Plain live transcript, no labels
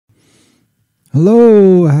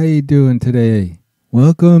Hello, how you doing today?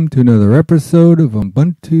 Welcome to another episode of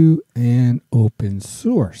Ubuntu and Open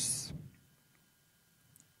Source.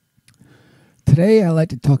 Today I'd like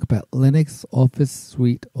to talk about Linux Office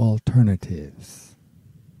Suite alternatives.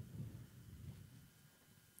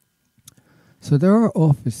 So there are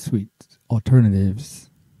Office Suite alternatives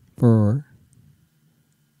for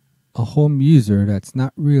a home user that's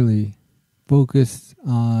not really focused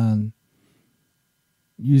on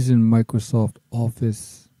using Microsoft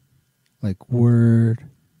Office like Word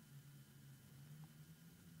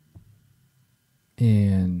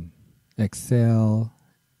and Excel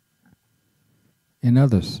and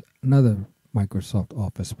other Microsoft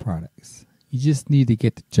Office products. You just need to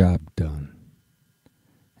get the job done.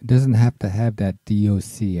 It doesn't have to have that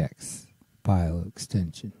docx file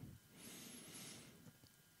extension.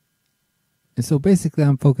 And so basically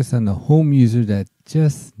I'm focused on the home user that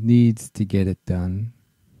just needs to get it done.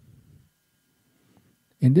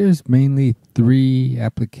 And there's mainly 3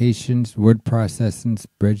 applications: word processing,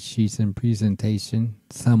 spreadsheets, and presentation.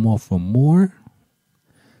 Some offer more,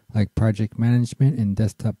 like project management and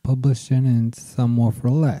desktop publishing, and some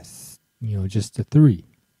offer less, just the 3.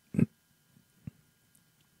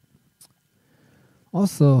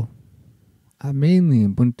 Also, I'm mainly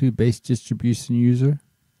an Ubuntu-based distribution user,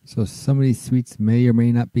 so some of these suites may or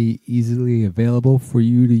may not be easily available for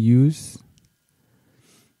you to use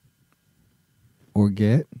or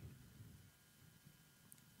get,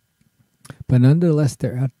 but nonetheless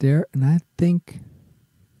they're out there, and I think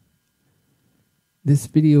this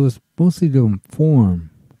video is mostly to inform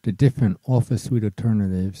the different Office Suite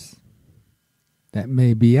alternatives that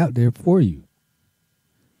may be out there for you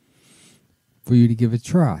to give a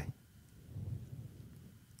try.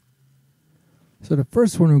 So the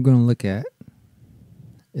first one we're going to look at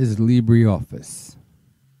is LibreOffice.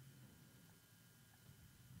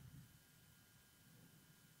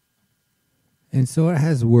 And so it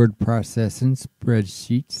has word processing,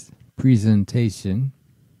 spreadsheets, presentation.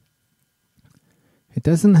 It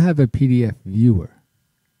doesn't have a PDF viewer.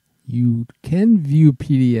 You can view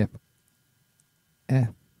PDF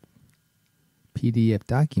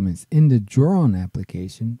documents in the Drawn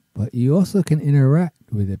application, but you also can interact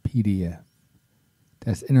with a PDF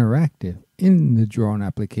that's interactive in the Drawn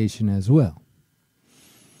application as well.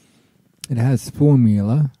 It has a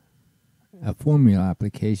formula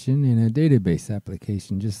application and a database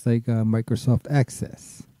application, just like Microsoft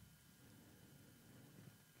Access.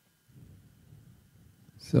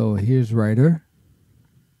 So here's Writer,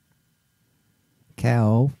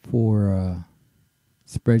 Cal for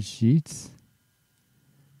spreadsheets,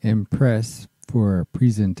 Impress for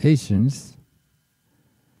presentations,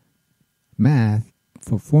 Math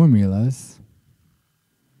for formulas,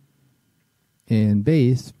 and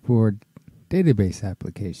Base for database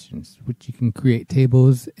applications, which you can create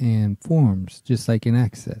tables and forms just like in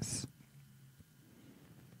Access.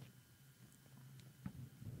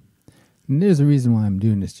 And there's a reason why I'm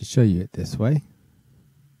doing this, to show you it this way.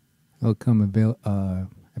 It'll come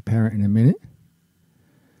apparent in a minute.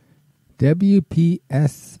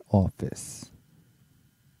 WPS Office.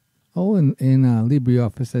 Oh, and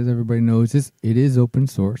LibreOffice, as everybody knows, it is open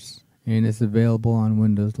source, and it's available on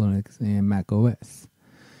Windows, Linux, and Mac OS.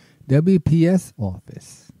 WPS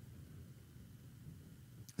Office.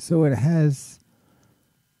 So it has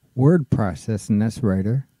word processing, that's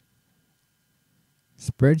Writer,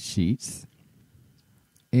 spreadsheets,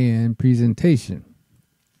 and presentation.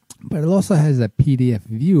 But it also has a PDF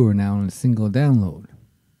viewer now in a single download.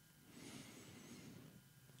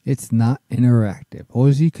 It's not interactive. All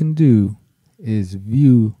you can do is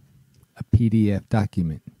view a PDF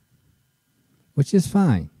document, which is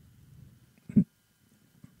fine.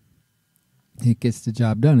 It gets the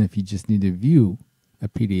job done if you just need to view a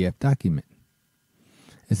PDF document.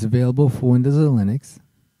 It's available for Windows or Linux,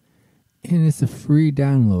 and it's a free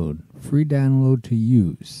download to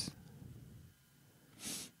use.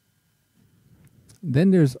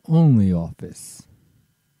 Then there's OnlyOffice.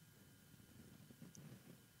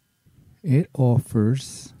 It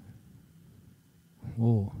offers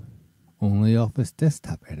OnlyOffice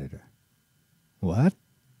Desktop Editor. What?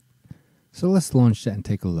 So let's launch that and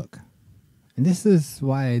take a look. And this is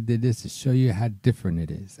why I did this, to show you how different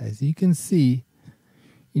it is. As you can see,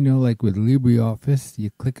 like with LibreOffice,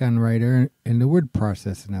 you click on Writer and the word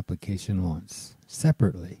processing application launches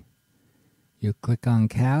separately. You click on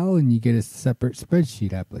Cal and you get a separate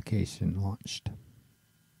spreadsheet application launched.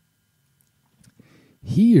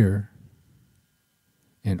 Here,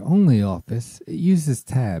 in OnlyOffice, it uses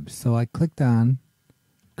tabs. So I clicked on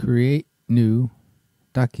Create New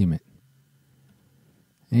Document.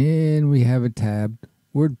 And we have a tab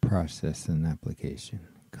word processing application.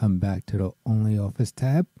 Come back to the OnlyOffice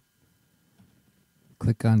tab.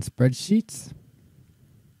 Click on Spreadsheets.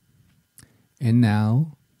 And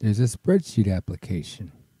now there's a spreadsheet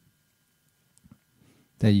application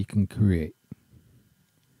that you can create.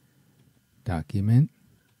 Document,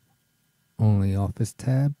 OnlyOffice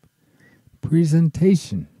tab,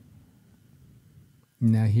 presentation.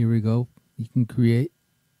 Now here we go. You can create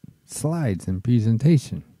slides and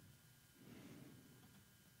presentation.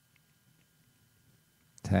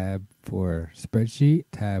 Tab for spreadsheet,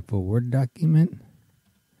 tab for Word document.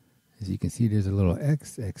 As you can see, there's a little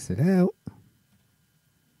X, exit out.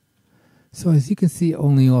 So as you can see,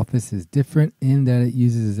 OnlyOffice is different in that it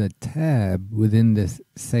uses a tab within this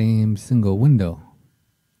same single window.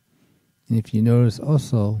 And if you notice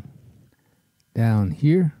also, down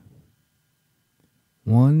here,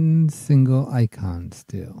 one single icon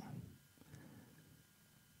still.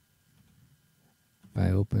 If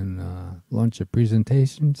I open, launch a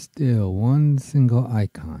presentation, still one single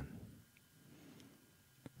icon.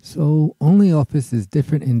 So OnlyOffice is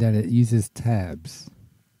different in that it uses tabs.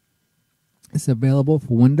 It's available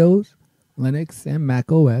for Windows, Linux, and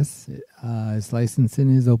Mac OS. Its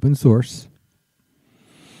licensing is open source.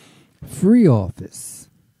 FreeOffice,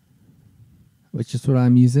 which is what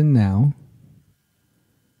I'm using now.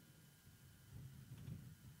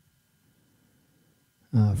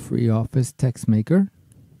 FreeOffice Text Maker.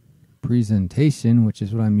 Presentation, which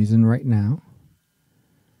is what I'm using right now.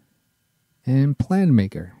 And Plan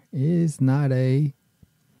Maker is not a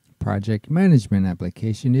project management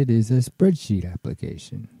application. It is a spreadsheet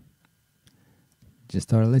application. Just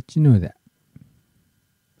thought I'd let you know that.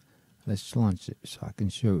 Let's launch it so I can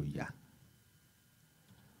show you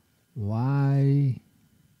why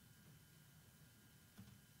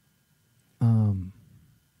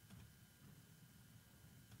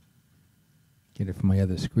get it from my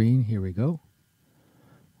other screen. Here we go.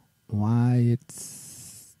 Why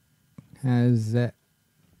it's has that,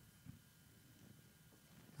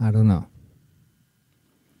 I don't know.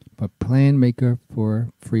 But Plan Maker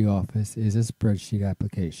for FreeOffice is a spreadsheet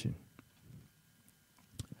application.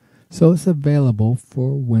 So it's available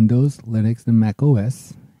for Windows, Linux, and Mac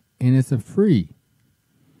OS. And it's a free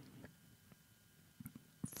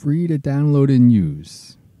to download and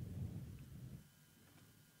use.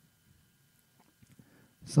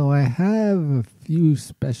 So I have a few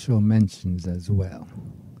special mentions as well.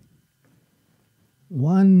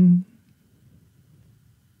 One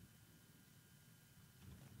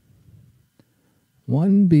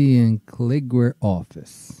being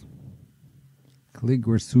LibreOffice,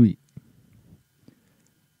 Libre Suite.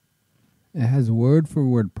 It has word for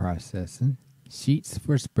word processing, sheets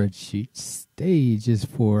for spreadsheets, stages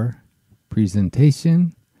for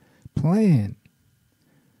presentation, plan.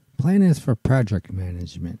 Plan is for project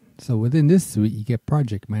management. So within this suite, you get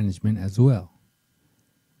project management as well.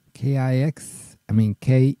 KEXI.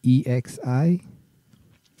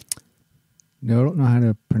 No, I don't know how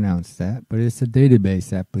to pronounce that, but it's a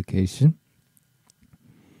database application.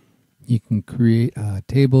 You can create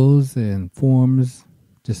tables and forms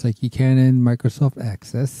just like you can in Microsoft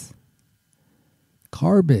Access.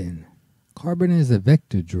 Carbon. Carbon is a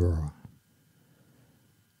vector drawer.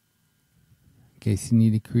 In case you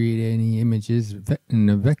need to create any images in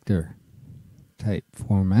a vector type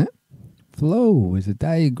format. Flow is a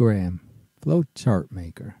diagram, flow chart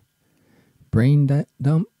maker. Brain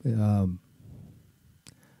dump,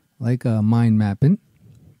 like a mind mapping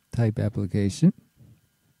type application.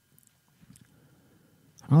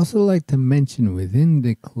 I also like to mention within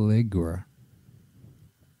the Libre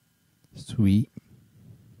suite,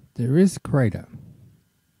 there is Krita.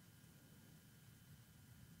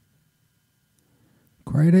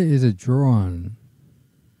 Krita is a drawn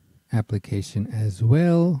application as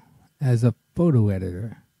well as a photo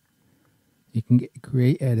editor. You can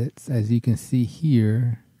create edits, as you can see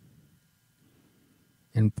here,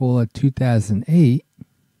 in full of 2008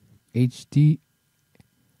 HDR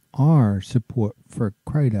support for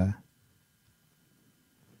Krita.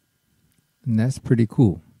 And that's pretty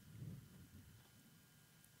cool.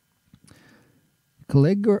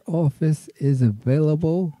 LibreOffice is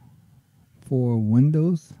available for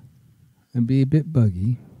Windows and be a bit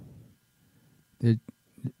buggy.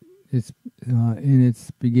 It's in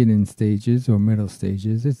its beginning stages or middle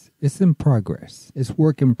stages. It's in progress. It's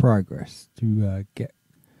work in progress to get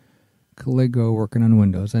Libre working on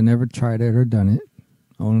Windows. I never tried it or done it.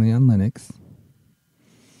 Only on Linux.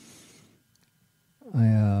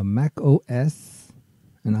 Mac OS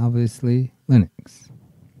and obviously Linux.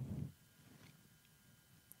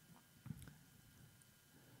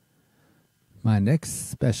 My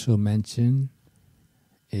next special mention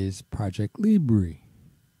is Project Libre.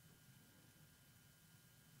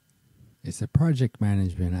 It's a project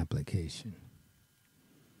management application.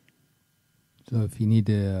 So if you need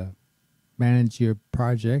to manage your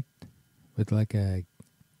project with like a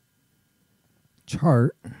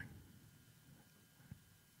chart,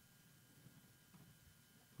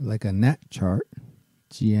 like a NAT chart,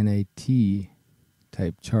 GNAT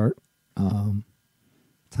type chart,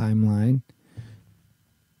 timeline,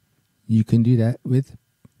 you can do that with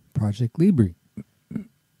Project Libre.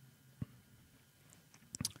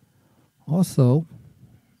 Also,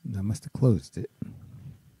 I must have closed it.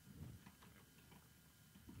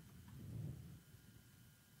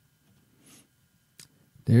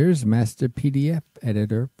 There's Master PDF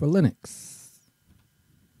Editor for Linux.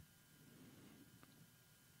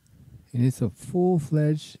 And it's a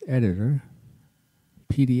full-fledged editor,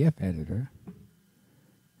 PDF editor,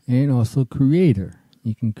 and also creator.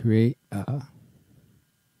 You can create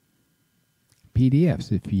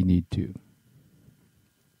PDFs if you need to.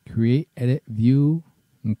 Create, edit, view,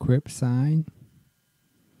 encrypt, sign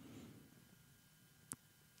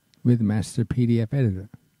with Master PDF Editor.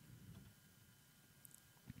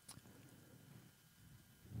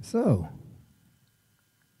 So,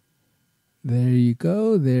 there you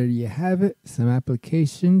go. There you have it. Some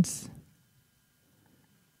applications.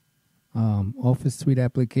 Office Suite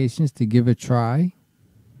applications to give a try.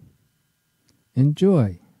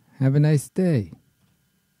 Enjoy. Have a nice day.